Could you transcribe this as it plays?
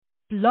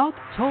Blog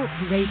Talk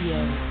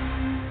Radio.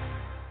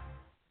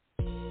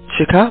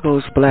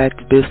 Chicago's Black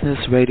Business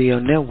Radio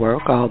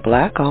Network, all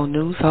black, all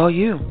news, all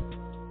you.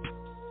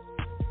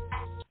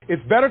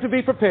 It's better to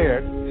be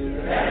prepared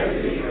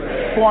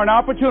for an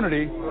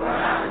opportunity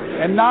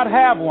and not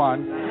have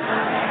one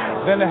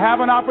than to have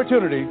an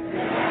opportunity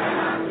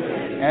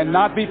and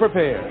not be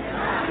prepared.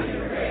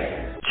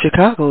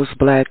 Chicago's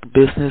Black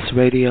Business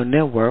Radio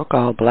Network,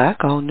 all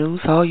black, all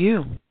news, all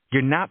you.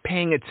 You're not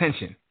paying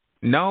attention.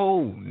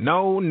 No.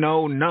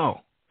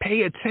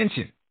 Pay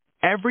attention.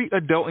 Every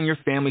adult in your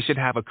family should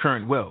have a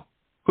current will.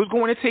 Who's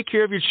going to take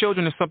care of your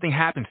children if something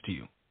happens to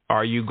you?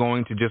 Are you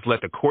going to just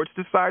let the courts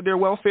decide their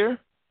welfare?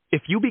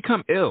 If you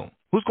become ill,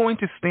 who's going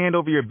to stand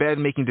over your bed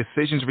making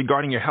decisions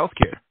regarding your health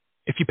care?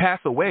 If you pass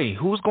away,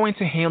 who's going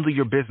to handle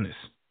your business?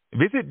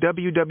 Visit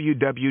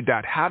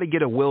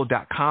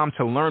www.howtogetawill.com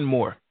to learn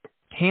more.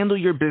 Handle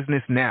your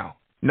business now.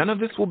 None of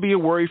this will be a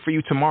worry for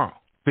you tomorrow.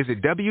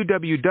 Visit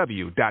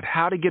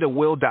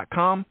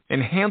www.howtogetawill.com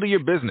and handle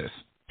your business.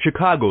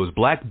 Chicago's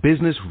Black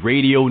Business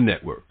Radio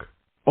Network.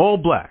 All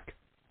black,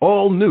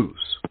 all news,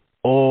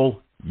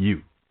 all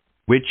you.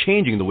 We're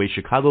changing the way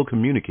Chicago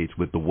communicates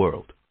with the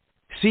world.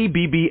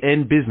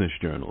 CBBN Business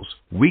Journals,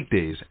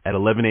 weekdays at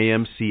 11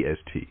 a.m.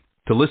 CST.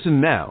 To listen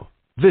now,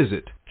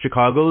 visit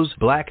Chicago's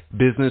Black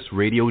Business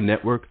Radio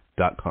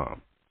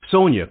Network.com.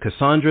 Sonia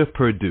Cassandra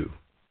Perdue,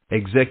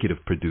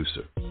 Executive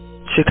Producer.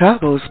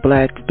 Chicago's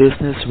Black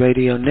Business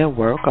Radio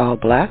Network, all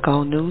black,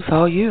 all news,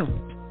 all you.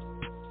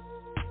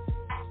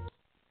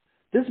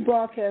 This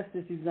broadcast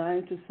is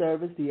designed to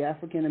service the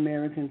African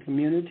American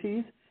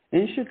communities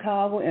in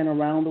Chicago and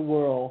around the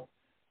world.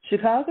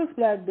 Chicago's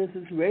Black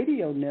Business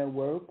Radio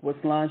Network was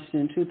launched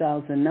in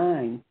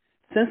 2009.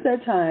 Since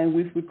that time,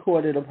 we've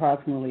recorded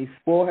approximately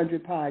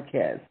 400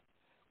 podcasts.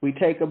 We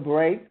take a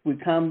break, we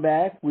come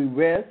back, we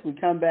rest, we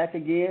come back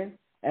again,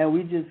 and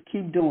we just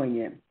keep doing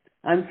it.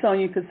 I'm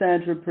Sonia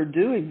Cassandra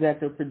Perdue,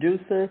 Executive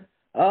Producer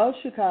of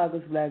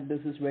Chicago's Black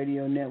Business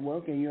Radio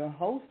Network, and your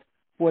host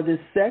for this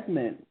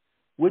segment,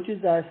 which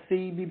is our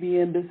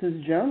CBBN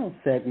Business Journal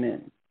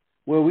segment,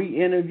 where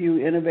we interview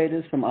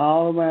innovators from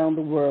all around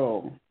the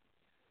world.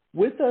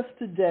 With us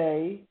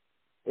today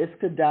is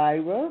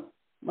Khadirah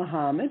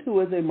Muhammad,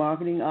 who is a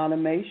marketing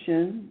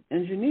automation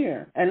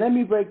engineer. And let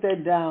me break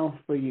that down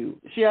for you.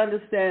 She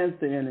understands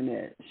the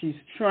internet. She's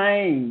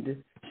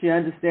trained. She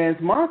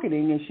understands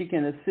marketing, and she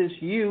can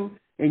assist you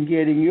in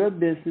getting your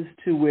business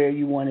to where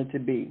you want it to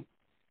be.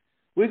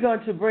 We're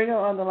going to bring her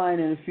on the line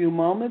in a few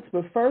moments,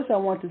 but first I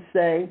want to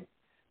say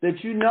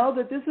that you know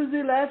that this is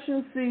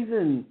election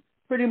season,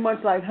 pretty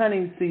much like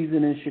hunting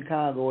season in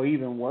Chicago, or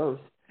even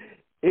worse.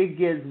 It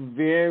gets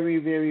very,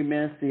 very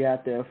messy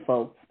out there,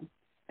 folks.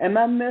 And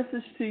my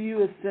message to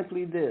you is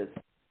simply this.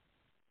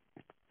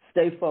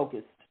 Stay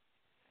focused.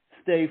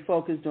 Stay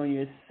focused on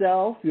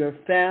yourself, your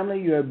family,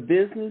 your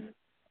business,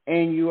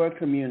 and your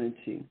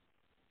community.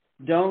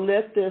 Don't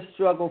let their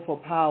struggle for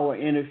power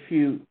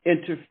interfere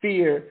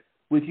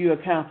with you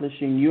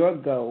accomplishing your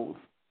goals.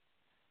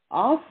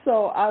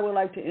 Also, I would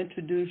like to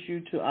introduce you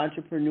to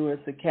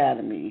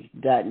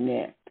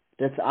entrepreneursacademy.net.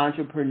 That's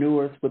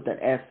entrepreneurs with an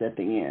S at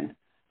the end.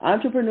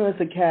 Entrepreneurs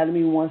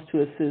Academy wants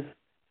to assist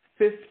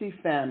 50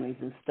 families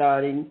in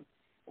starting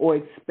or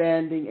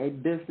expanding a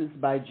business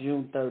by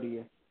June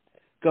 30th.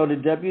 Go to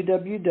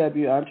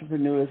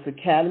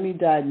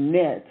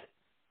www.entrepreneursacademy.net,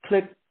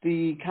 click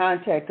the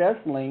Contact Us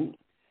link,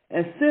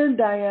 and send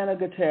Diana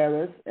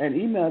Gutierrez an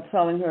email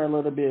telling her a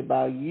little bit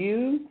about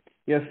you,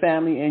 your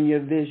family, and your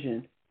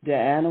vision.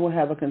 Diana will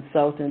have a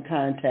consultant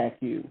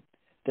contact you.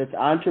 That's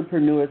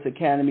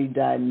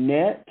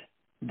entrepreneursacademy.net,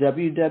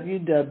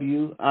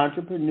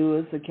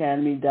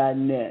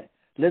 www.entrepreneursacademy.net.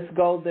 Let's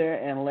go there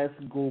and let's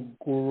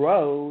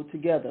grow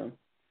together.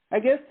 Our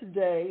guest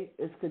today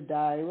is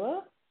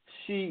Khadirah.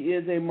 She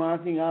is a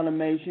marketing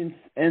automation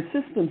and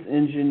systems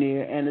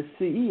engineer and a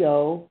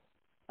CEO,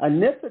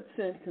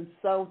 Omnipotent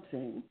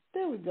Consulting.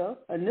 There we go,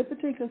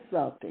 Omnipotent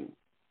Consulting.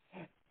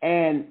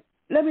 And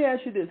let me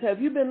ask you this.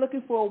 Have you been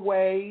looking for a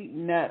way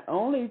not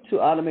only to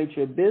automate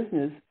your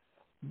business,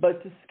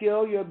 but to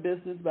scale your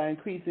business by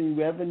increasing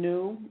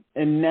revenue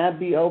and not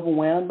be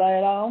overwhelmed by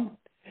it all?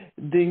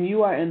 Then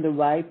you are in the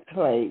right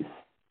place.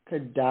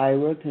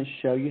 Khadirah can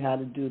show you how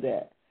to do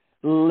that.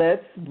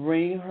 Let's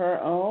bring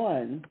her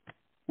on.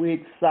 We're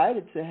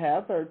excited to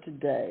have her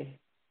today.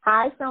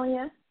 Hi,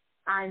 Sonia.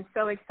 I'm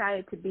so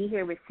excited to be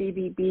here with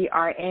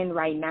CBBRN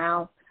right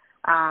now.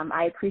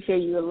 I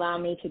appreciate you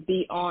allowing me to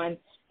be on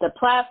the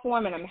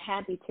platform, and I'm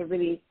happy to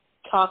really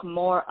talk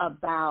more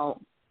about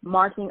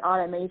marketing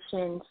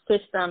automation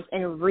systems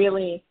and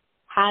really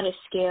how to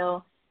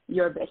scale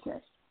your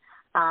business.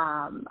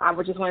 I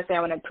would just want to say I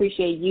want to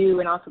appreciate you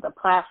and also the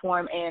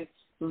platform. And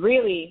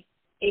really,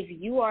 if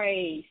you are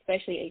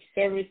especially a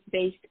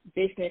service-based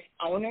business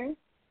owner,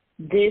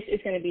 this is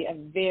going to be a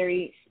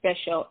very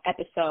special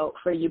episode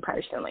for you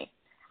personally.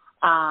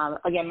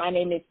 Again, my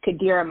name is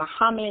Khadirah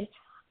Muhammad.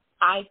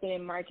 I've been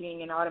in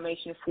marketing and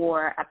automation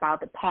for about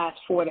the past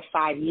 4 to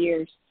 5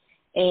 years,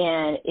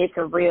 and it's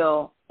a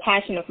real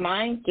passion of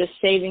mine, just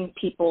saving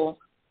people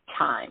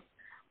time.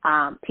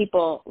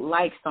 people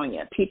like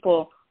Sonia,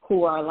 people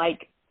who are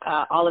like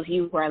all of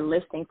you who are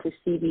listening to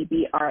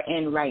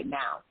CBBRN right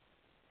now.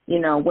 You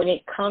know, when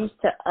it comes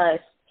to us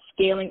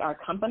scaling our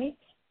company,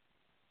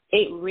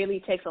 it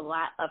really takes a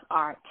lot of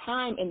our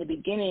time in the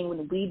beginning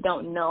when we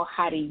don't know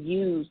how to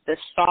use the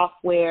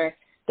software,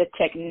 the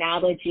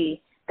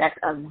technology that's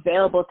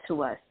available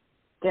to us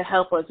to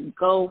help us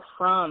go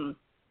from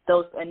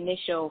those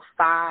initial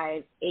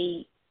 $5,000,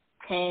 $8,000,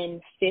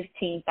 $10,000,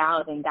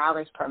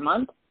 $15,000 per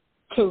month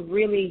to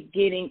really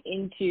getting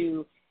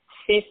into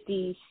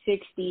 $50,000,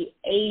 $60,000,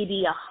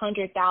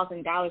 $80,000,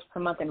 $100,000 per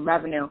month in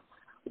revenue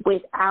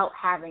without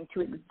having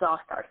to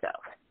exhaust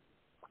ourselves.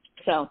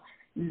 So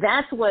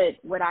that's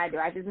what I do.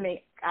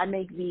 I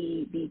make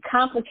the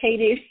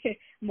complicated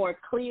more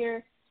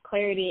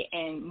clarity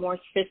and more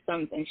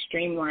systems and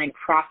streamlined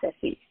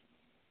processes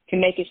to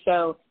make it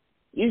so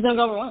you just don't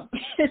get overwhelmed.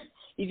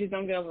 You just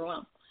don't get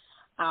overwhelmed.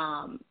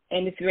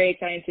 And it's very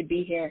exciting to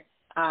be here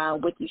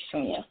with you,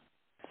 Sonia.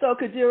 So,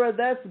 Khadirah,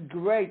 that's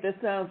great. That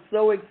sounds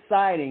so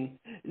exciting.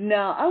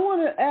 Now, I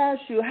want to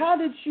ask you, how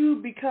did you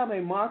become a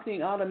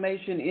marketing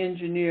automation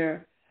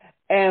engineer,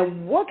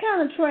 and what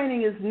kind of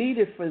training is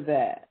needed for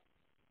that?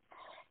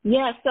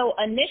 Yeah, so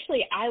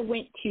initially I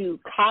went to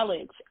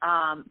college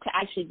to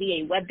actually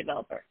be a web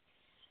developer,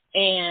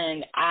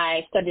 and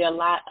I studied a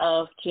lot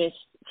of just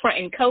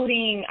front-end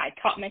coding. I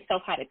taught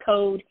myself how to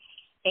code,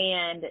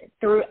 and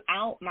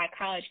throughout my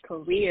college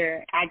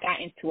career, I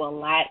got into a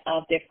lot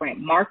of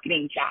different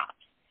marketing jobs.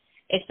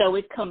 And so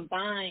it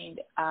combined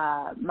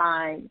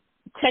my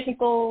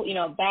technical,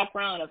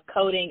 background of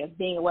coding, of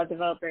being a web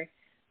developer,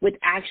 with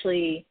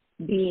actually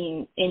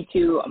being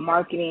into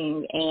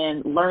marketing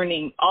and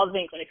learning all the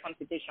things when it comes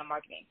to digital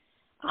marketing.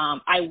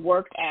 I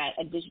worked at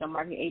a digital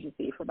marketing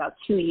agency for about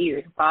 2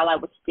 years while I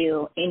was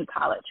still in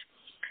college.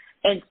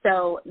 And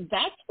so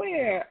that's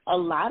where a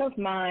lot of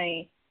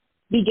my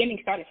beginning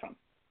started from,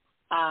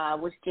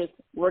 was just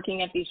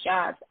working at these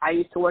jobs. I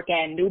used to work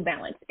at New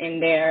Balance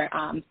in their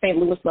St.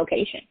 Louis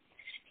location.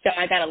 So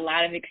I got a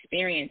lot of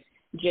experience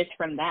just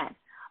from that.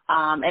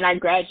 And I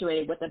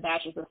graduated with a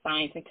Bachelor's of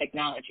Science in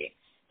Technology.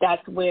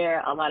 That's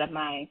where a lot of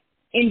my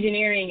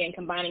engineering and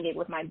combining it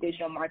with my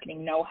digital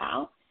marketing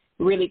know-how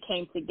really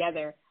came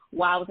together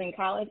while I was in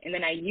college. And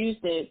then I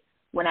used it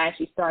when I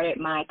actually started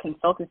my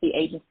consultancy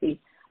agency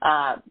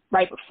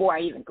right before I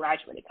even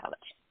graduated college,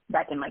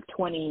 back in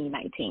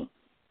 2019.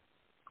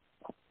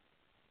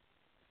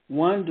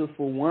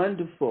 Wonderful,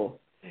 wonderful.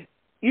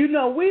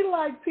 We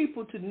like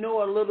people to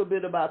know a little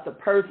bit about the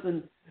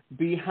person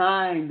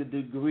behind the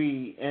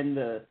degree and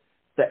the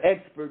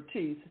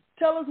expertise.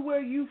 Tell us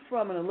where you're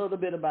from and a little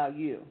bit about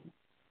you.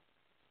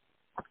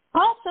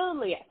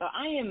 Absolutely. So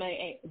I am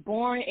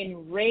born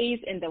and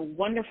raised in the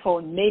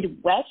wonderful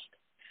Midwest.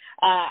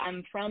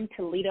 I'm from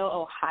Toledo,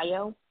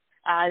 Ohio,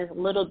 a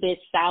little bit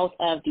south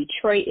of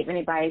Detroit, if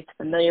anybody's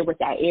familiar with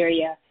that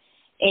area.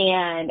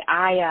 And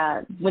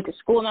I went to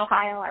school in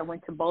Ohio. I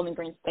went to Bowling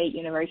Green State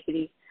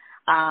University.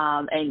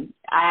 And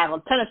I have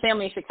a ton of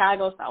family in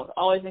Chicago, so I was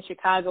always in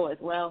Chicago as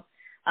well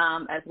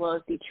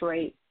as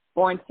Detroit.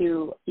 Born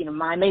to,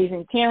 my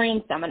amazing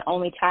parents. I'm an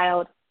only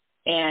child.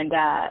 And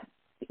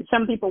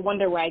some people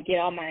wonder where I get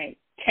all my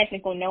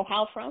technical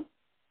know-how from.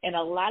 And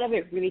a lot of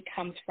it really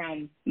comes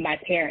from my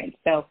parents.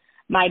 So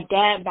my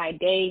dad, by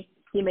day,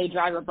 he may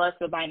drive a bus,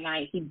 but by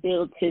night, he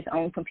builds his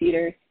own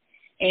computers.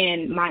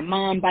 And my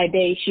mom, by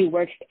day, she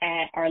works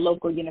at our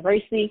local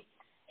university.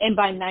 And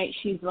by night,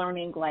 she's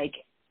learning,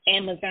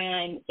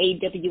 Amazon,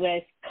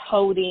 AWS,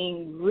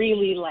 coding,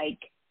 really,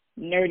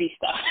 nerdy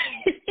stuff.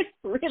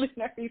 Really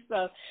nerdy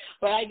stuff.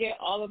 But I get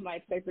all of my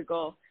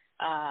technical,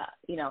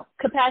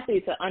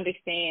 capacity to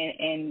understand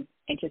and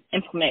just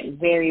implement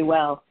very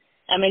well.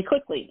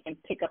 Quickly,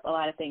 and pick up a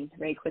lot of things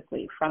very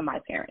quickly from my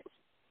parents.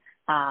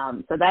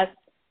 So that's,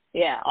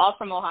 all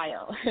from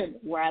Ohio,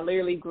 where I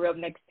literally grew up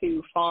next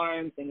to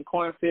farms and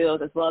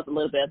cornfields as well as a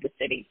little bit of the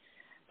city.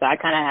 So I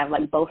kind of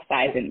have, both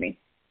sides in me.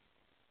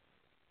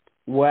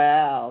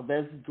 Wow,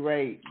 that's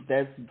great.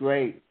 That's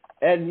great.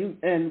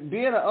 And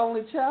being an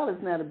only child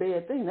is not a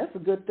bad thing. That's a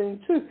good thing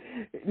too.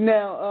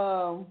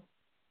 Now,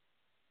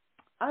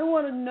 I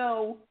want to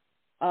know.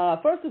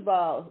 First of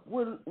all,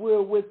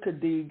 we're with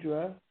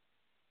Khadirah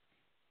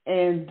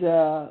and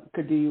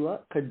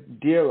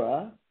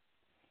Khadirah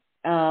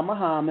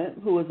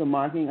Muhammad, who is a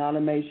marketing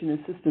automation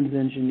and systems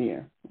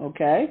engineer.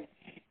 Okay,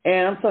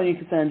 and I'm Sonia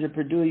Cassandra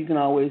Perdue. You can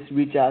always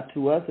reach out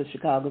to us at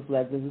Chicago's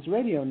Black Business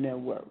Radio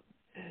Network.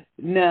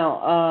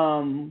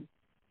 Now,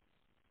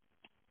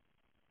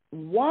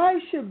 why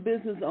should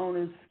business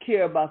owners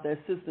care about their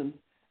systems?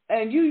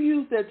 And you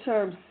use that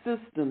term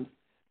systems.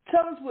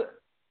 Tell us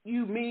what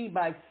you mean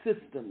by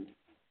systems.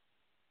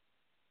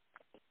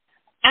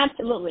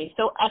 Absolutely.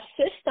 So a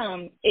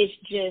system is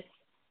just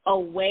a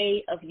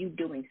way of you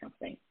doing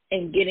something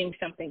and getting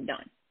something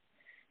done.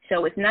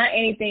 So it's not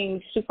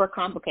anything super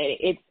complicated.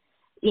 It's,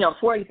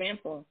 for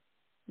example,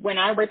 when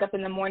I wake up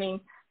in the morning,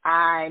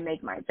 I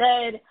make my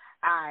bed,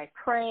 I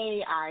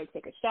pray, I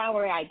take a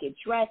shower, I get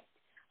dressed,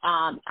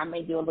 I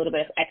may do a little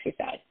bit of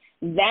exercise.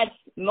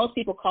 most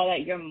people call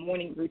that your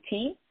morning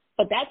routine,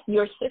 but that's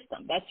your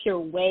system. That's your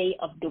way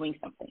of doing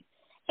something.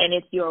 And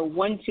it's your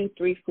 1, 2,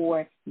 3,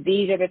 4.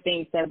 These are the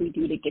things that we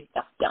do to get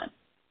stuff done.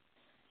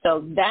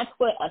 So that's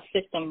what a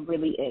system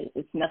really is.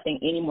 It's nothing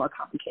any more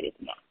complicated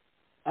than that.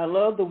 I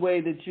love the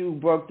way that you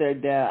broke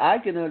that down. I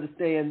can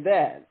understand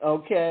that,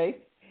 okay?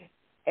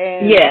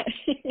 And yeah.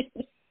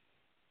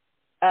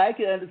 I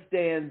can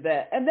understand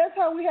that. And that's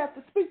how we have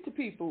to speak to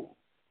people.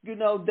 You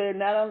know,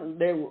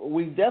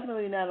 we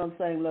definitely not on the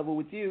same level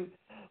with you,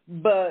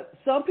 but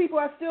some people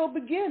are still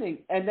beginning,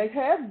 and they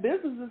have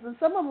businesses, and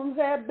some of them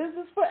have had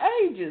business for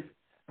ages,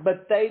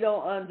 but they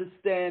don't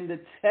understand the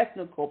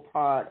technical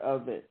part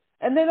of it,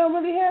 and they don't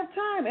really have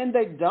time, and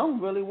they don't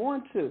really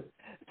want to.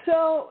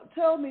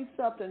 Tell me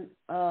something,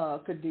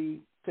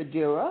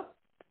 Khadirah.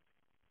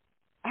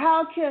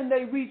 How can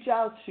they reach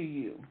out to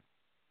you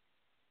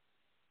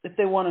if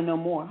they want to know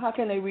more? How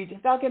can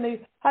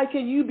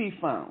you be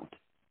found?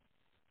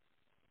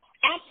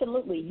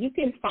 Absolutely. You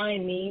can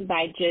find me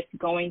by just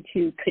going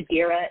to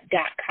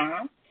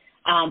Khadirah.com.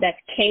 That's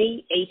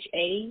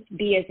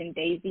KHAD as in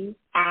Daisy,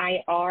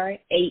 IRAH.com.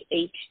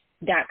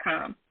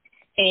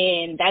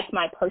 And that's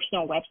my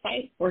personal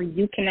website where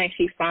you can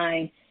actually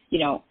find,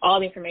 all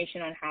the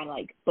information on how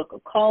to book a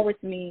call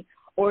with me,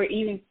 or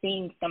even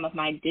seeing some of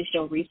my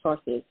digital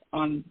resources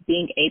on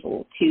being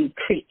able to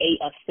create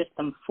a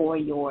system for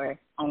your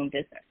own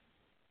business.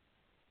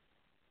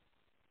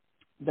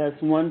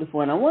 That's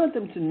wonderful. And I wanted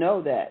them to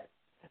know that.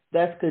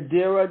 That's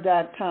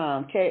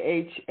Khadirah.com,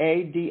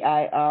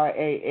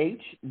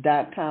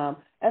 KHADIRAH.com.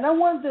 And I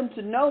wanted them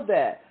to know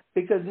that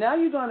because now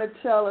you're going to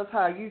tell us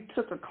how you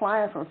took a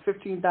client from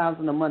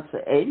 $15,000 a month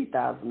to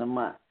 $80,000 a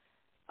month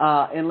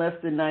in less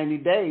than 90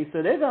 days.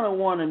 So they're going to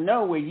want to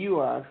know where you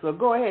are. So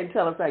go ahead and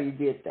tell us how you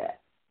did that.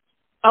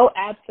 Oh,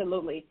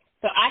 absolutely.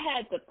 So I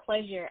had the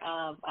pleasure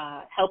of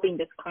helping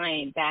this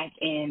client back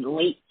in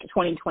late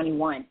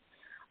 2021.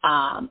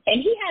 And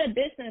he had a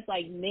business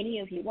like many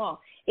of you all.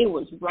 It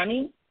was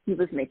running. He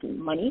was making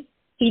money.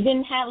 He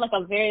didn't have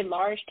a very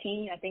large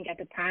team. I think at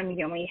the time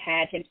he only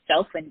had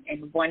himself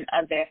and one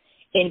other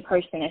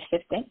in-person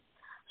assistant.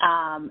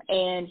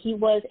 And he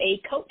was a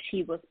coach.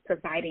 He was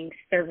providing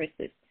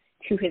services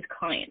to his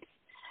clients.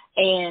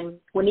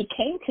 And when he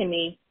came to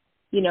me,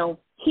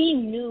 he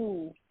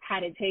knew how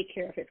to take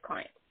care of his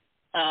clients.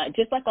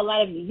 Just like a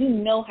lot of you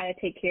know how to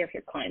take care of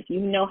your clients.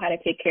 You know how to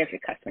take care of your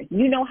customers.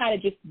 You know how to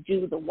just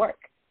do the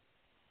work.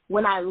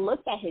 When I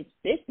looked at his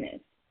business,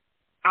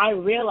 I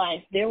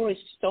realized there was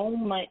so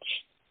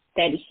much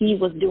that he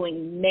was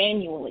doing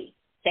manually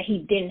that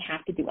he didn't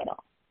have to do at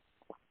all.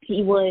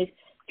 He was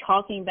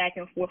talking back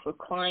and forth with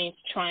clients,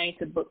 trying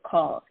to book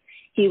calls.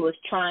 He was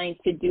trying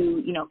to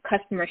do,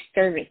 customer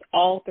service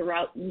all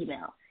throughout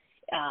email.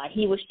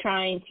 He was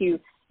trying to,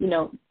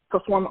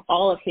 perform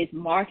all of his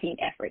marketing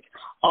efforts,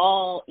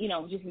 all,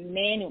 just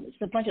manually,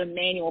 just a bunch of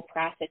manual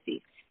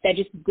processes that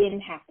just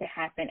didn't have to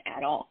happen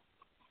at all.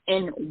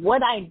 And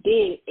what I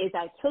did is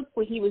I took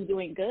what he was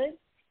doing good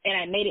and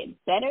I made it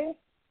better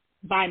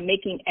by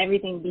making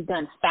everything be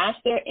done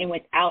faster and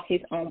without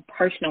his own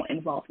personal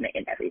involvement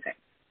in everything.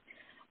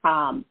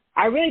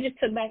 I really just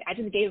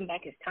gave him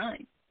back his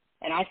time.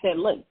 And I said,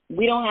 look,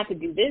 we don't have to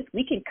do this.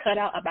 We can cut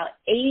out about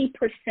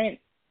 80%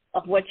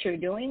 of what you're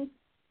doing,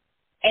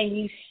 and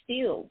you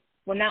still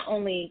will not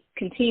only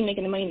continue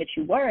making the money that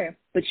you were,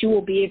 but you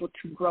will be able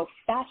to grow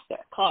faster,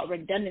 call it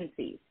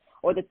redundancies,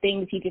 or the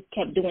things he just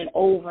kept doing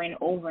over and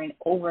over and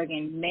over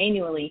again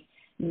manually.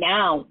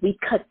 Now we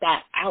cut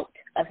that out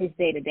of his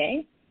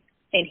day-to-day,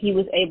 and he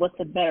was able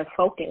to better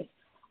focus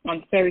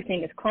on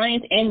servicing his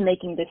clients and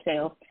making the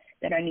sales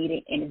that are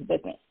needed in his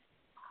business.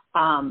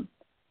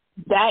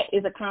 That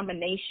is a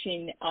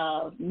combination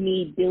of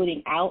me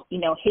building out,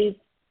 his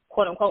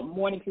quote-unquote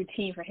morning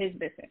routine for his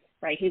business,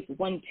 right, his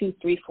 1, 2,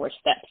 3, 4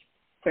 steps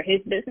for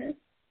his business,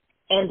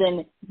 and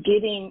then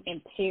getting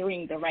and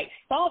pairing the right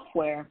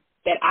software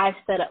that I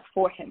set up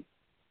for him.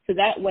 So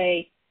that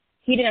way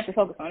he didn't have to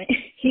focus on it.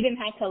 He didn't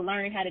have to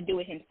learn how to do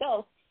it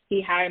himself.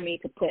 He hired me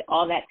to put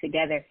all that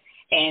together.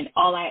 And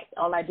all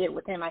I did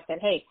with him, I said,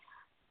 hey,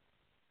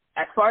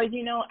 as far as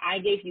you know, I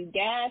gave you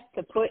gas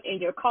to put in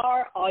your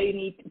car. All you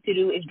need to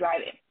do is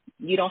drive it.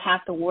 You don't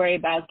have to worry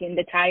about getting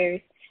the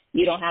tires.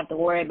 You don't have to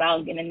worry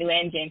about getting a new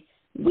engine.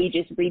 We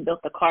just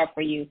rebuilt the car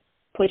for you.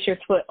 Put your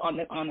foot on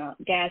a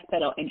gas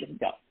pedal and just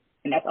go.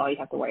 And that's all you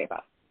have to worry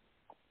about.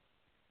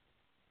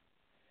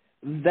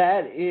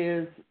 That's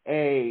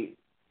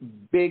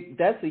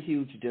a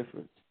huge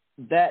difference.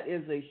 That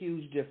is a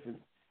huge difference.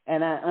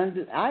 And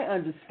I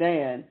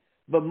understand,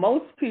 but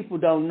most people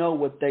don't know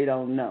what they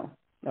don't know,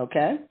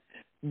 okay?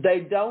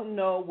 They don't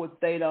know what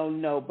they don't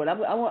know. But I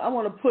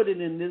want to put it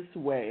in this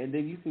way, and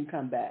then you can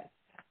come back.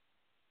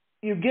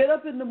 You get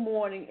up in the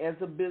morning as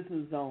a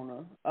business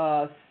owner.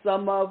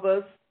 Some of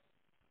us,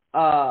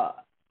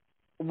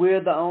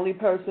 we're the only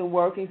person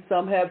working.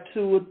 Some have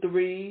 2 or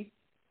 3.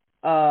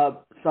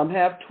 Some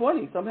have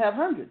 20. Some have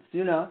hundreds,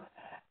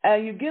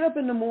 And you get up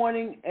in the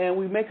morning, and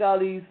we make all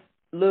these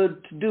little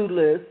to-do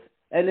lists.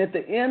 And at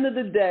the end of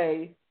the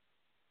day,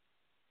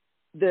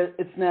 that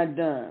it's not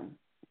done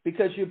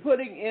because you're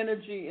putting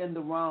energy in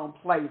the wrong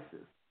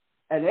places.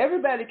 And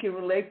everybody can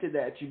relate to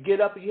that. You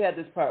get up and you have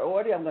this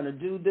priority, I'm going to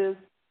do this,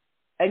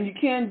 and you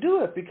can't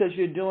do it because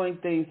you're doing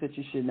things that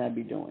you should not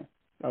be doing,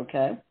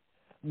 okay?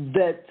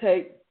 That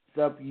takes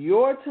up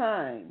your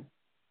time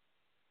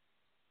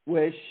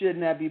where it should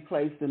not be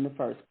placed in the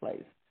first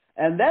place.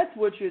 And that's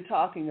what you're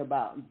talking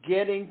about,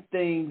 getting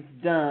things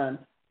done,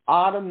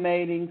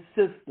 automating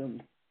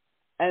systems.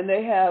 And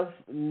they have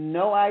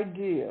no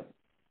idea.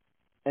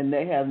 And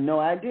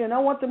I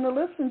want them to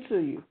listen to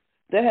you.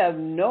 They have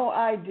no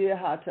idea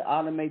how to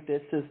automate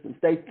their systems.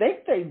 They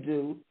think they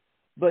do,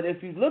 but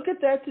if you look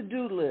at that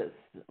to-do list,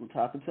 I'm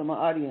talking to my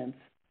audience,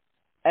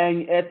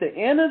 and at the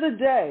end of the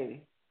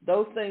day,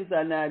 those things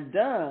are not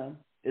done,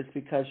 it's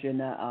because you're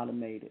not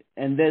automated.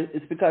 And then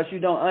it's because you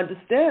don't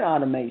understand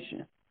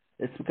automation.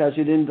 It's because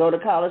you didn't go to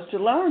college to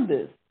learn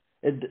this.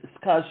 It's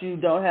because you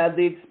don't have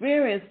the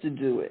experience to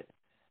do it.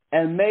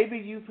 And maybe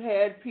you've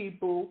had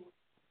people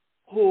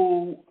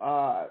who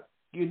are,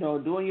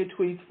 doing your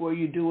tweets for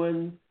you,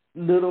 doing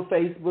little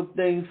Facebook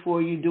things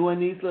for you, doing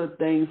these little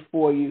things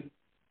for you.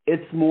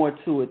 It's more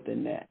to it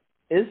than that.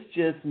 It's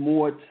just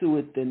more to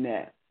it than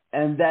that.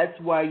 And that's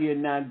why you're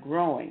not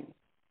growing.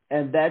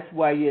 And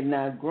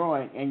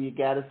you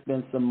got to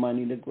spend some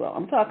money to grow.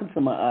 I'm talking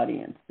to my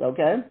audience,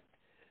 okay?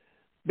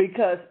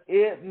 Because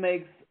it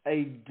makes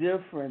a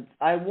difference.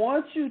 I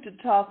want you to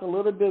talk a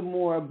little bit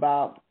more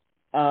about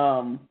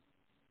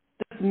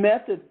this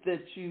method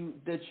that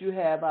you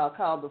have, I'll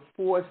call the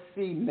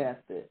 4C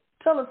method.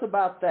 Tell us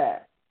about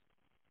that.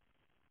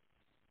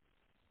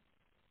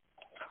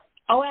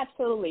 Oh,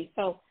 absolutely.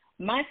 So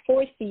my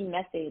 4C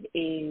method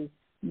is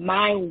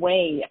my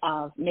way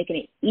of making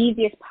it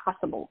easy as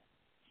possible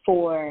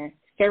for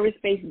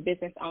service-based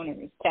business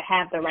owners to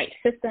have the right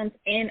systems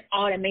and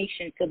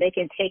automation so they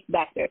can take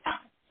back their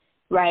time,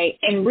 right,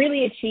 and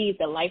really achieve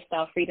the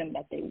lifestyle freedom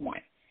that they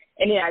want.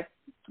 And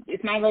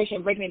it's my version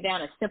of breaking it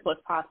down as simple as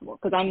possible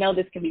because I know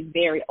this can be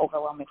very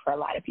overwhelming for a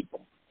lot of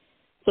people.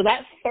 So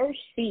that first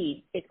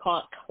C is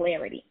called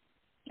clarity,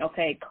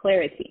 okay,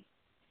 clarity.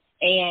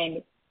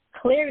 And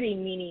clarity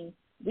meaning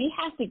we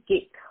have to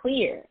get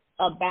clear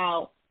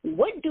about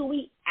what do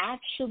we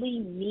actually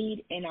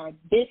need in our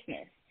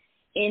business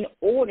in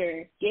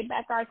order to get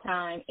back our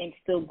time and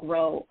still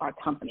grow our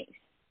companies.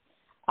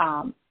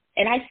 And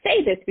I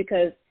say this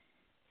because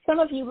some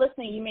of you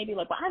listening, you may be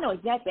like, well, I know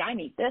exactly. I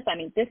need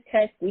this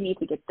test. We need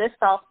to get this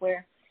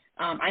software.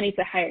 I need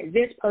to hire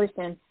this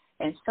person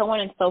and so on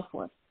and so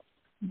forth.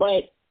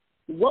 But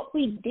what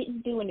we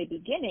didn't do in the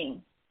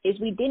beginning is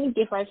we didn't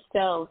give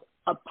ourselves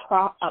a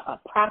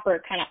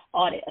proper kind of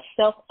audit, a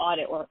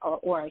self-audit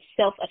or a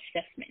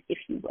self-assessment, if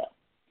you will,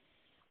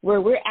 where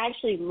we're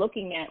actually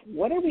looking at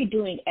what are we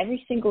doing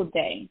every single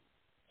day,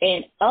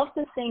 and of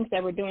the things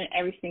that we're doing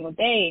every single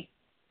day,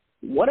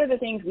 what are the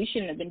things we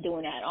shouldn't have been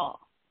doing at all?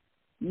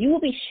 You will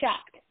be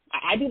shocked.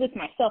 I do this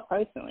myself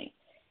personally.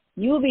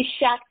 You will be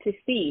shocked to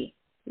see,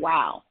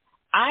 wow,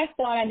 I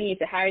thought I needed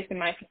to hire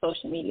somebody for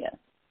social media,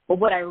 but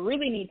what I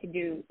really need to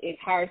do is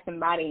hire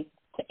somebody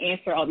to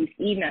answer all these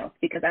emails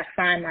because I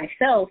find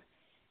myself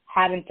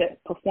having to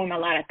perform a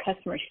lot of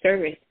customer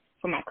service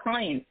for my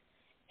clients,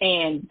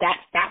 and that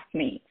stops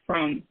me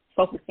from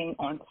focusing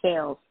on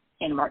sales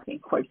and marketing,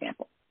 for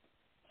example.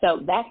 So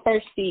that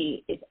first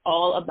C is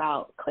all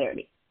about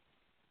clarity.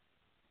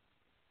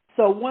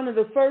 So one of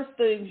the first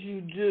things you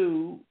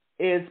do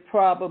is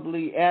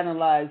probably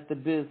analyze the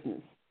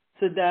business.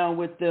 Sit down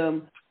with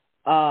them.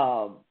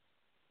 And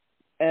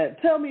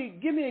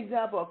give me an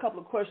example, a couple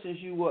of questions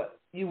you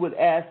would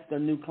ask a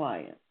new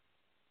client.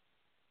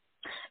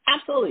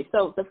 Absolutely.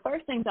 So the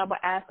first things I would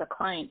ask a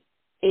client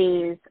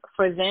is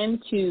for them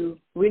to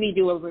really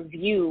do a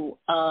review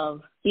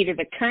of either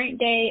the current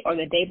day or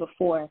the day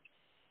before.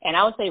 And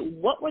I would say,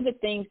 what were the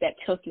things that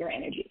took your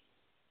energy?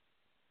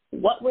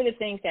 What were the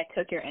things that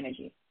took your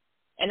energy?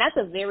 And that's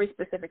a very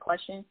specific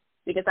question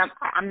because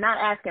I'm not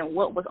asking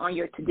what was on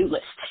your to-do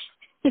list.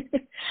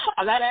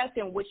 I'm not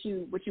asking what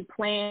you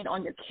planned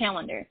on your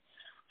calendar.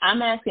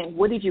 I'm asking,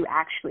 what did you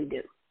actually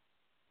do?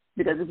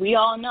 Because we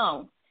all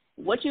know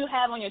what you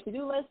have on your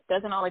to-do list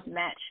doesn't always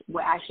match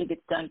what actually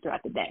gets done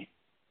throughout the day.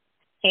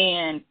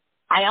 And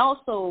I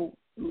also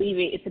leave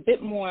it's a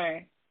bit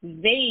more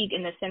vague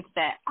in the sense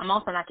that I'm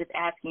also not just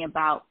asking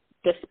about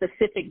the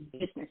specific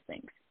business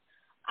things.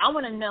 I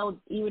want to know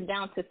even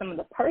down to some of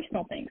the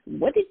personal things.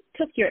 What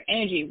took your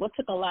energy? What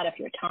took a lot of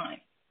your time?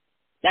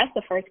 That's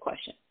the first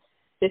question.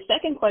 The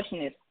second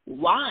question is,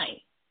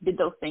 why did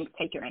those things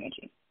take your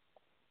energy?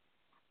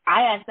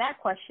 I ask that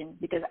question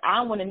because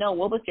I want to know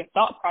what was your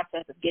thought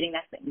process of getting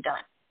that thing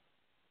done.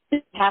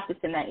 Did you have to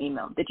send that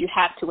email? Did you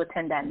have to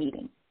attend that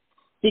meeting?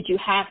 Did you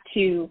have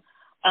to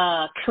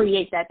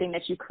create that thing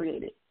that you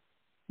created?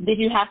 Did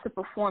you have to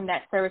perform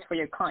that service for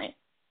your client,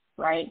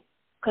 right?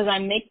 Because I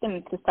make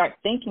them to start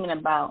thinking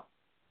about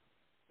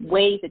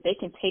ways that they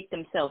can take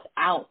themselves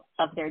out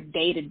of their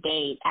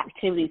day-to-day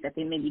activities that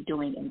they may be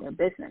doing in their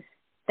business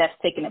that's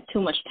taking up too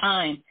much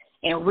time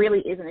and really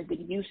isn't a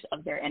good use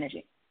of their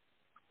energy.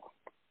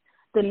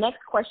 the next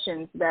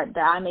questions that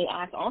I may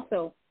ask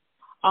also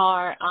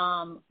are,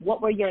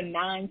 what were your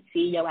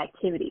non-CEO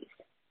activities,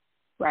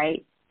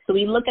 right? So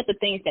we look at the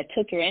things that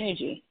took your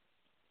energy,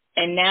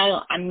 and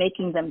now I'm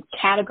making them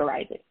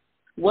categorize it.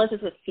 Was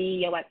this a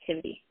CEO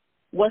activity?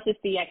 Was this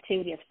the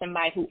activity of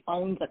somebody who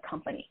owns a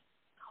company?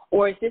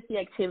 Or is this the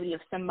activity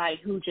of somebody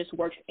who just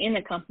works in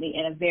a company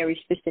in a very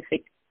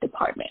specific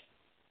department,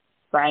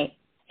 right?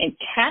 And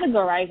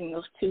categorizing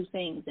those two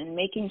things and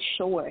making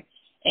sure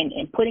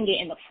and putting it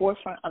in the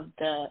forefront of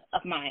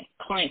my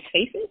clients'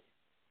 faces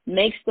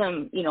makes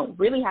them,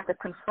 really have to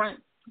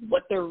confront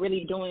what they're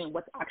really doing and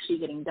what's actually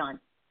getting done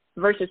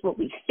versus what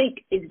we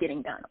think is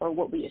getting done or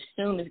what we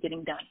assume is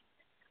getting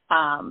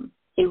done.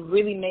 It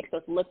really makes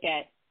us look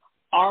at,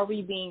 are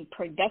we being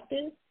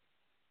productive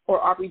or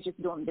are we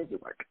just doing busy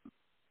work?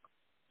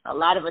 A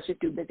lot of us just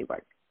do busy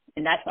work,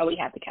 and that's why we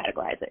have to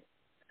categorize it.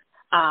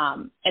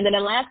 And then the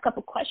last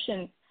couple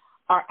questions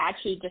are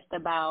actually just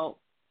about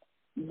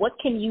what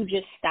can you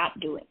just stop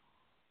doing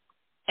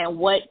and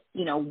what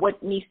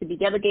needs to be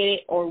delegated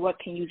or what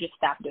can you just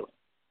stop doing.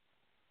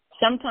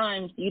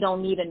 Sometimes you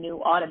don't need a new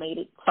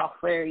automated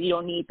software. You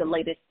don't need the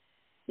latest,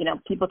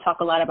 people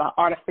talk a lot about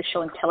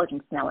artificial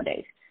intelligence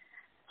nowadays.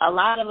 A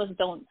lot of us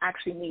don't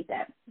actually need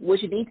that.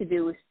 What you need to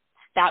do is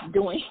stop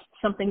doing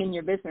something in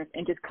your business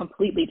and just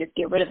completely just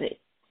get rid of it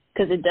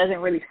because it doesn't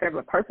really serve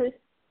a purpose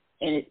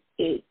and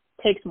it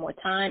takes more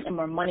time and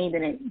more money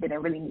than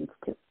it really needs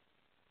to.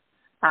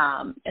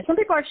 And some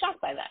people are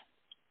shocked by that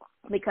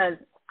because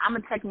I'm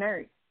a tech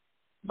nerd,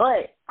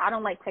 but I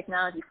don't like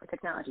technology for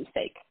technology's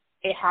sake.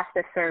 It has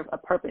to serve a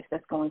purpose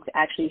that's going to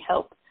actually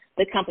help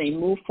the company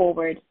move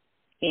forward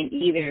in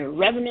either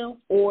revenue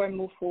or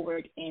move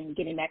forward in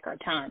getting back our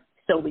time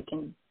so we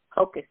can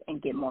focus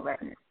and get more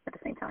revenue at the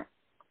same time.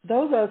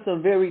 Those are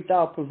some very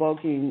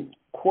thought-provoking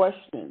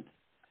questions,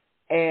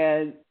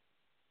 and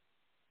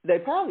they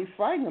probably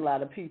frighten a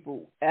lot of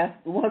people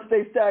once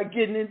they start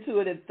getting into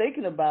it and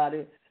thinking about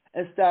it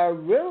and start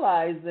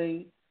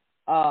realizing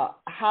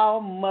how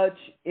much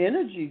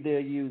energy they're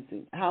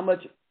using, how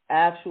much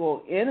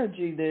actual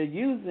energy they're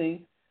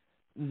using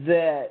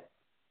that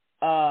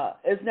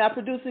is not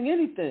producing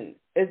anything.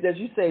 It's, as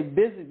you say,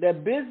 busy. They're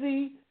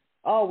busy.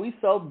 Oh, we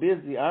so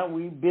busy, aren't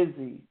we?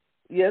 Busy.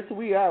 Yes,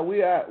 we are.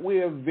 We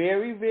are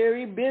very,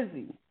 very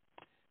busy.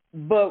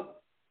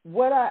 But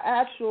what are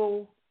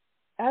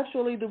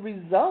actually the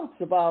results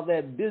of all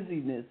that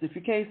busyness? If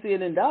you can't see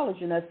it in dollars,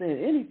 you're not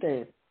saying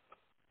anything.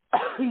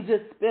 You're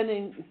just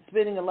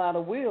spinning a lot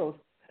of wheels.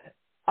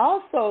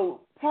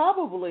 Also,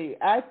 probably,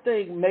 I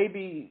think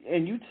maybe,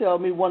 and you tell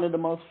me, one of the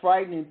most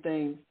frightening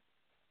things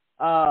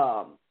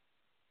that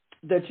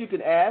you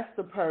could ask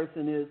the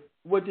person is,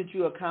 what did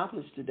you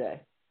accomplish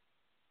today?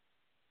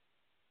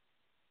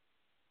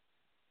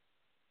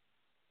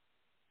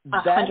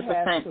 That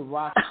 100%. has to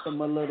rock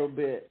them a little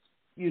bit.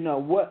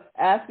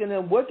 Asking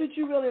them, what did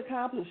you really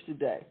accomplish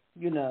today?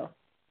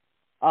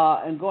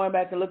 And going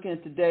back and looking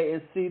at today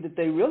and see that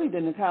they really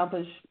didn't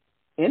accomplish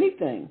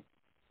anything.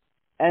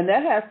 And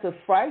that has to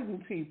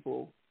frighten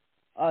people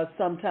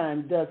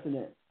sometimes, doesn't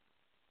it?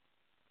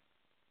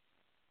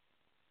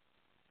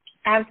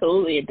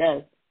 Absolutely, it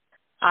does.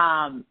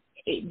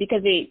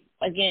 Because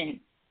again,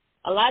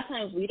 a lot of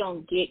times we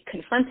don't get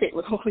confronted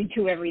with what we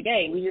do every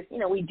day. We just,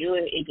 we do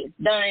it, it gets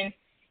done,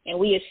 and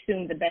we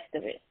assume the best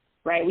of it,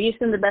 right? We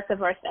assume the best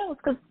of ourselves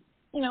because,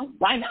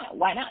 why not?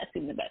 Why not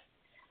assume the best?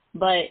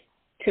 But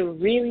to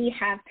really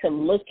have to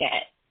look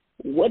at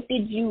what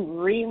did you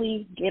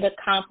really get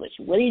accomplished?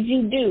 What did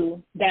you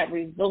do that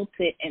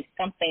resulted in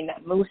something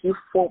that moves you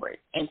forward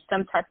in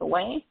some type of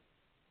way?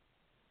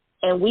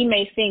 And we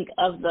may think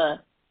of the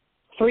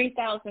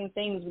 3,000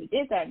 things we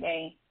did that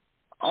day,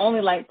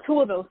 only like 2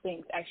 of those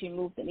things actually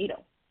moved the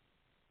needle.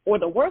 Or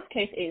the worst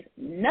case is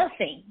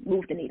nothing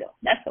moved the needle.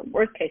 That's the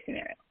worst case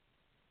scenario.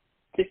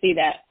 To see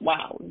that,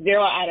 wow,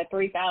 0 out of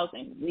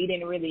 3,000, we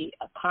didn't really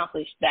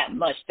accomplish that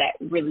much that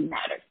really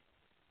matters.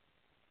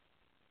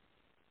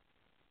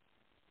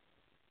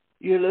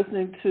 You're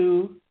listening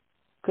to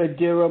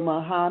Khadirah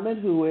Muhammad,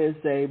 who is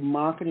a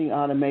marketing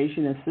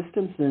automation and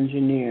systems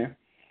engineer.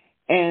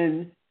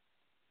 And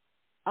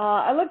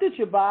I looked at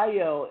your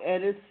bio,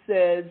 and it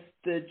says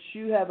that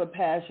you have a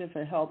passion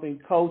for helping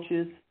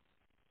coaches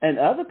and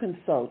other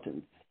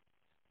consultants.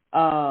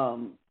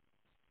 How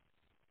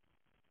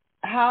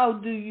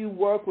do you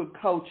work with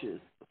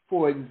coaches,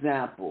 for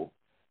example?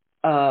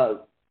 I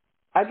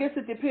guess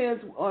it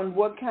depends on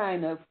what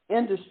kind of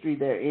industry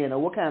they're in or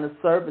what kind of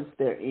service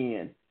they're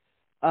in.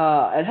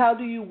 And how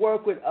do you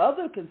work with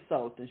other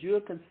consultants? You're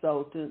a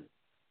consultant.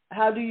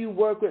 How do you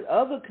work with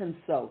other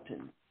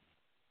consultants?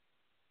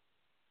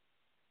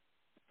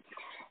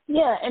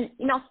 Yeah, and,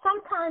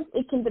 sometimes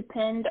it can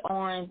depend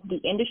on the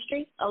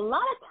industry. A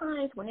lot of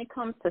times when it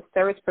comes to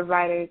service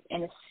providers,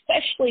 and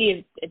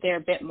especially if they're a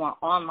bit more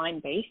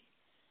online-based,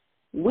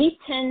 we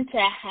tend to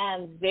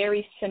have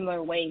very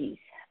similar ways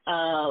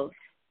of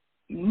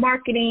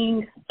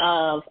marketing,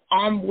 of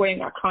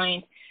onboarding our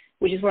clients,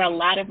 which is where a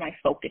lot of my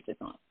focus is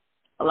on.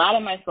 A lot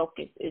of my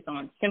focus is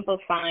on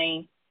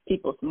simplifying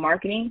people's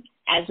marketing,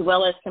 as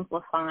well as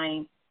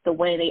simplifying the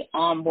way they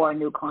onboard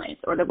new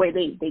clients, or the way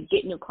they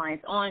get new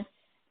clients on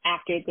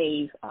after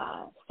they've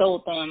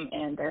sold them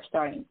and they're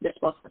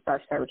supposed to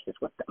start services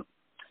with them.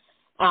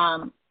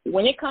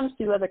 When it comes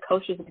to other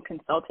coaches and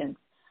consultants,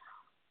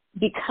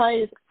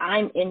 because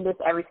I'm in this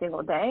every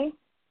single day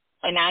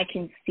and I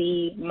can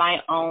see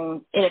my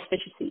own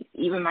inefficiencies,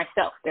 even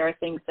myself, there are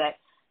things that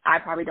I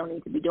probably don't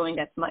need to be doing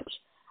as much.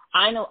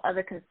 I know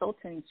other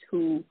consultants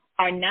who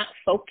are not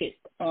focused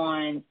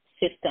on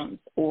systems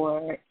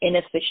or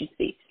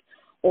inefficiencies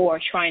or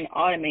trying to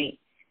automate.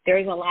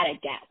 There's a lot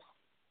of gaps.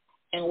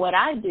 And what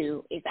I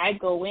do is I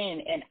go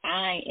in and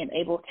I am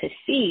able to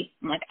see,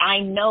 like, I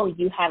know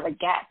you have a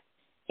gap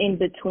in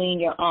between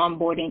your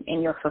onboarding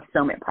and your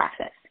fulfillment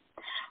process.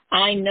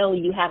 I know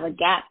you have a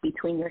gap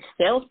between your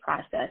sales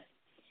process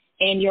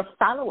and your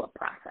follow-up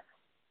process,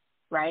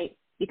 right?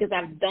 Because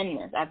I've done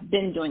this. I've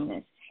been doing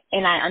this.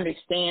 And I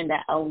understand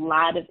that a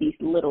lot of these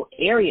little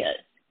areas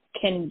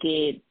can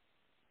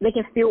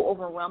feel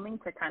overwhelming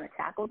to kind of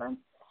tackle them.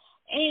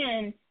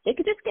 And they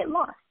could just get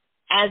lost.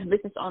 As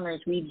business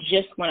owners, we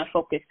just want to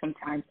focus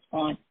sometimes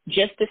on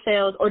just the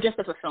sales or just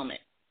the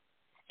fulfillment.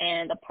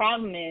 And the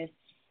problem is,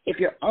 if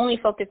you're only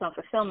focused on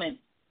fulfillment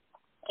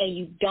and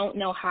you don't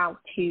know how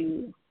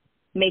to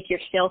make your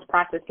sales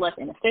process less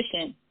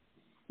inefficient,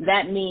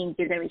 that means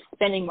you're going to be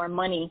spending more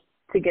money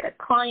to get a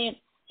client,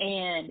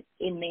 and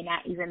it may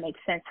not even make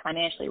sense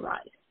financially wise.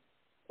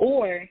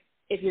 Or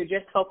if you're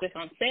just focused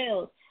on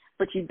sales,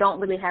 but you don't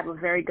really have a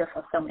very good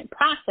fulfillment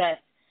process,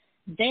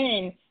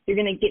 then you're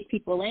going to get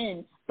people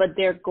in, but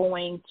they're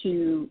going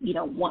to,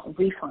 want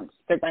refunds.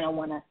 They're going to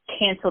want to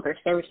cancel their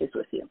services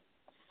with you.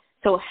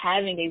 So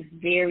having a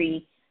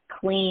very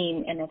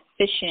clean and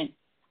efficient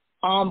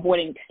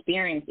onboarding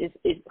experience is,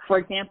 for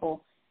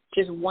example,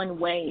 just one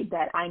way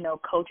that I know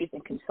coaches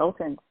and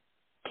consultants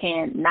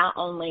can not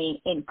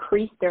only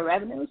increase their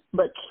revenues,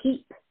 but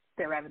keep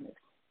their revenues,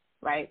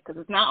 right? Because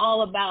it's not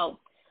all about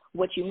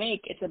what you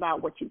make, it's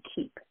about what you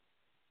keep.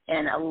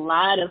 And a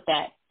lot of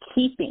that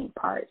keeping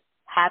part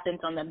happens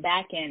on the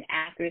back end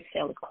after the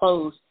sale is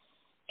closed.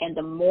 And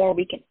the more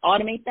we can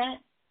automate that,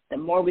 the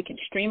more we can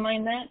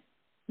streamline that,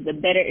 the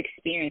better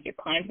experience your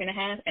client's going to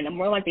have, and the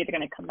more likely they're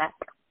going to come back.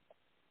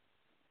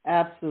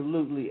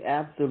 Absolutely,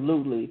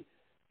 absolutely.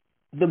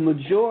 The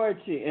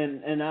majority,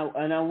 and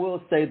I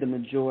will say the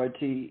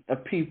majority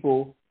of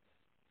people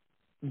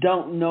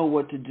don't know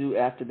what to do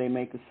after they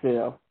make a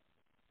sale,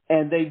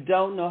 and they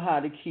don't know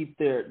how to keep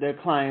their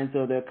clients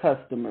or their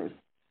customers,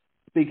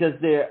 because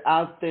they're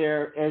out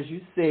there, as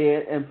you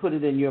said, and put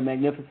it in your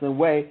magnificent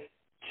way,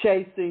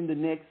 chasing the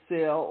next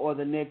sale or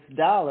the next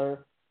dollar,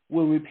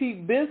 when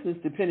repeat business,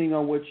 depending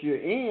on what you're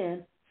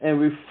in, and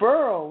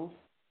referrals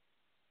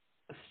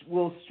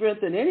will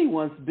strengthen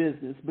anyone's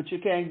business, but you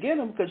can't get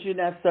them because you're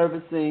not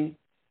servicing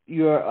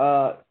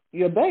your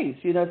base.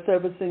 You're not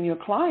servicing your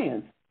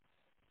clients.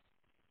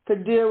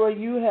 Khadirah,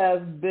 you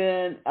have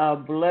been a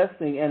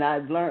blessing, and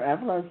I've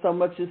learned so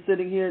much just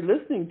sitting here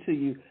listening to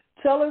you.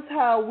 Tell us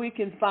how we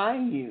can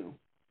find you.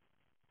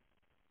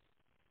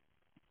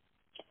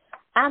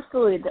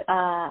 Absolutely.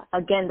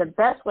 Again, the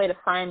best way to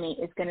find me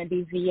is going to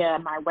be via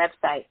my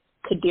website,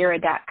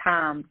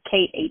 Khadirah.com,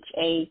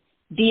 Khad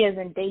as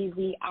in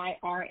Daisy,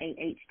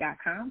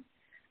 IRAH.com.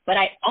 But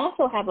I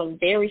also have a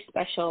very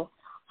special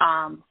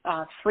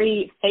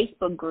free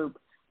Facebook group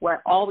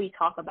where all we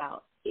talk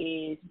about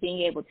is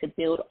being able to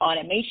build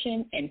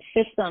automation and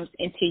systems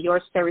into your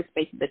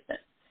service-based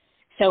business.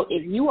 So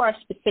if you are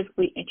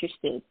specifically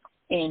interested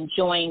in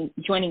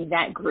joining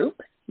that group,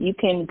 you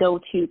can go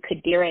to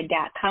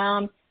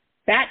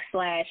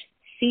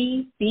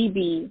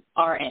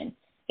Khadirah.com/CBBRN.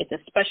 It's a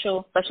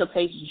special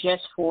page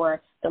just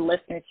for the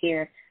listeners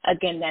here.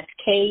 Again, that's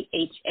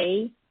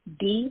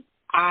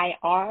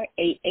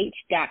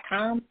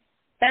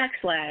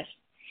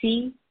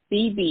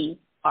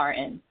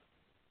KHADIRAH.com/CBBRN.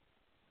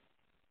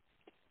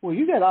 Well,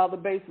 you got all the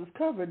bases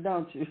covered,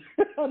 don't you?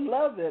 I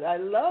love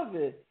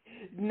it.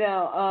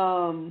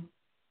 Now,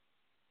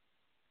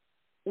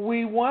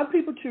 we want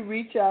people to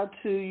reach out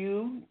to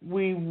you.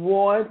 We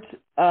want,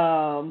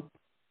 I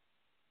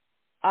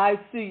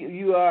see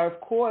you are,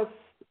 of course,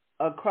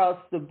 across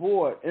the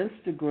board,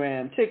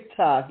 Instagram,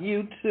 TikTok,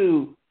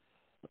 YouTube,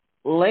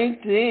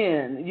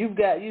 LinkedIn. You've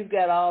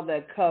got all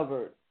that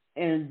covered.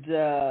 And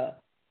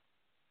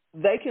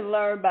they can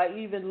learn by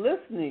even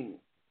listening.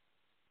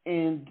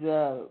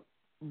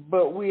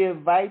 But we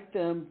invite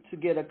them to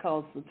get a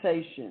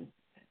consultation.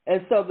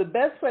 And so the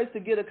best place to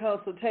get a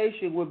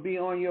consultation would be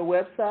on your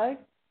website?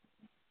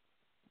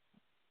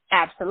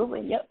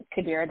 Absolutely. Yep.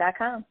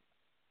 Khadirah.com.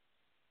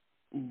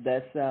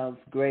 That sounds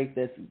great.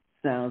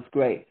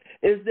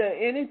 Is there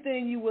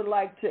anything you would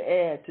like to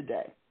add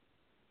today?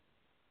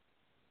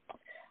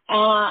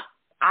 I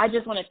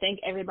just want to thank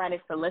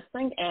everybody for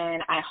listening,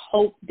 and I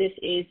hope this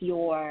is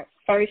your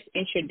first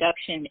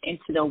introduction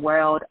into the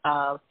world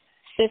of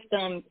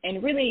systems,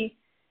 and really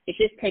it's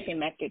just taking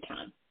back your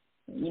time.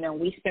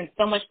 We spend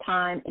so much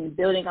time in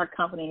building our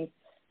companies,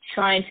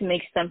 trying to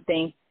make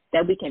something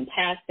that we can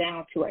pass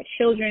down to our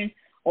children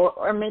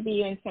or maybe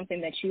even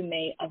something that you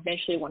may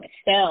eventually want to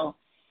sell.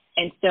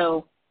 And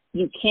so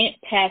you can't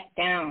pass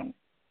down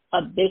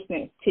a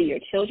business to your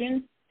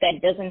children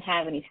that doesn't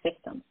have any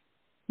systems,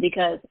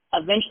 because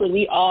eventually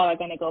we all are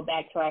going to go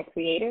back to our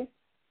creator,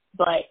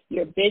 but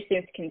your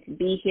business can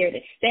be here to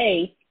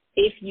stay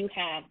if you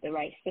have the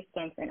right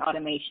systems and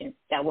automation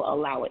that will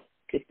allow it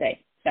to stay.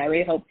 So I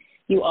really hope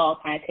you all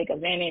kind of take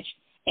advantage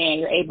and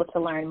you're able to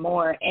learn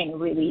more and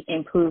really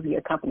improve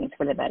your companies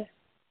for the better.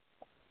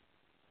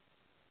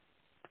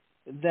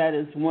 That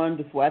is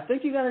wonderful. I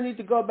think you're going to need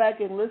to go back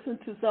and listen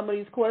to some of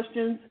these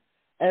questions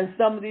and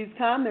some of these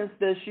comments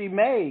that she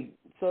made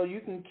so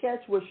you can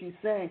catch what she's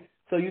saying,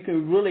 so you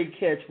can really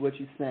catch what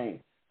she's saying,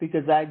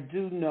 because I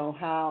do know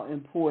how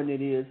important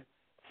it is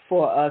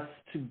for us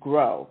to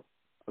grow.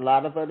 A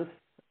lot of us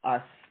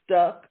are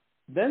stuck,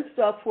 been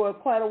stuck for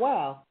quite a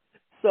while.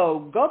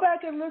 So go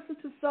back and listen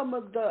to some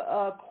of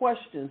the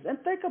questions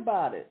and think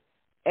about it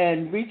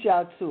and reach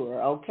out to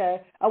her,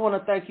 okay? I want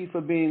to thank you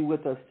for being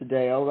with us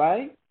today, all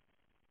right?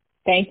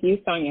 Thank you,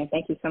 Sonia.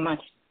 Thank you so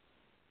much.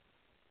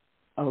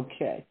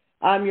 Okay.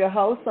 I'm your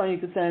host, Sonia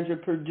Cassandra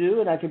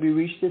Perdue, and I can be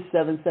reached at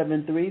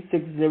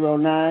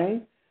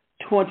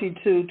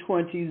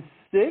 773-609-2226.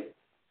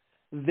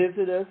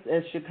 Visit us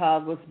at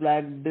Chicago's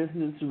Black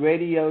Business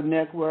Radio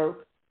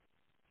Network.com,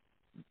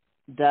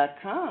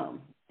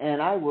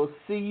 and I will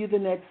see you the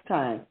next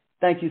time.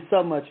 Thank you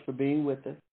so much for being with us.